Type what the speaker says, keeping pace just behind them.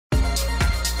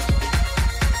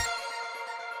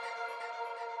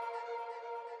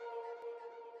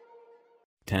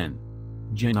10.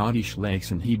 Gennady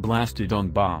Schleich and he blasted on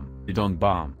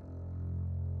bomb.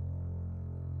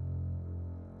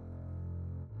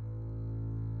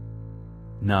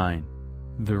 9.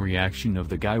 The reaction of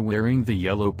the guy wearing the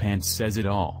yellow pants says it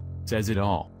all.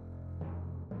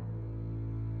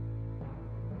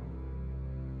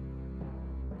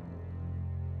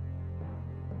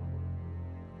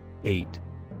 8.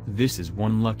 This is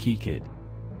one lucky kid.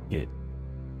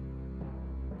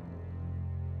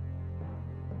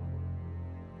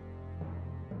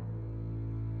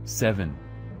 7.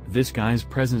 This guy's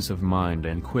presence of mind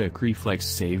and quick reflex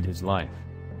saved his life.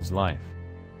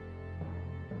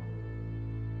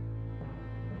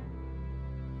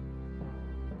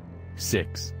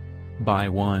 6. Buy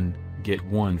one, get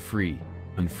one free.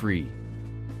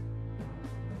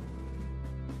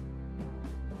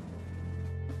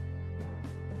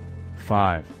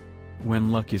 5.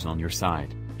 When luck is on your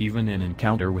side, even an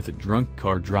encounter with a drunk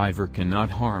car driver cannot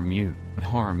harm you.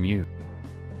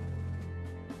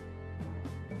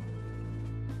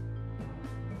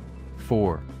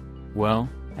 4. Well,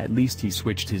 at least he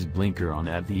switched his blinker on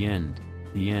at the end.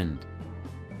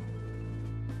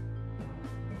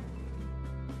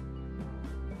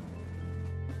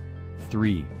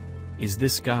 3. Is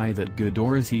this guy that good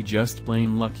or is he just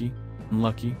plain lucky?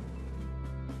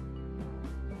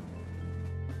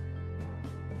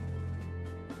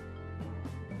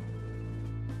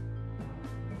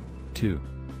 2.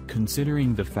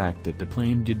 Considering the fact that the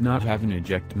plane did not have an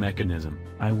eject mechanism,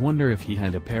 I wonder if he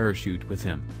had a parachute with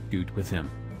him.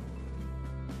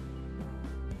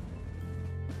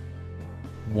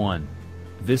 1.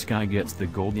 This guy gets the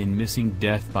gold in missing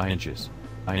death by inches.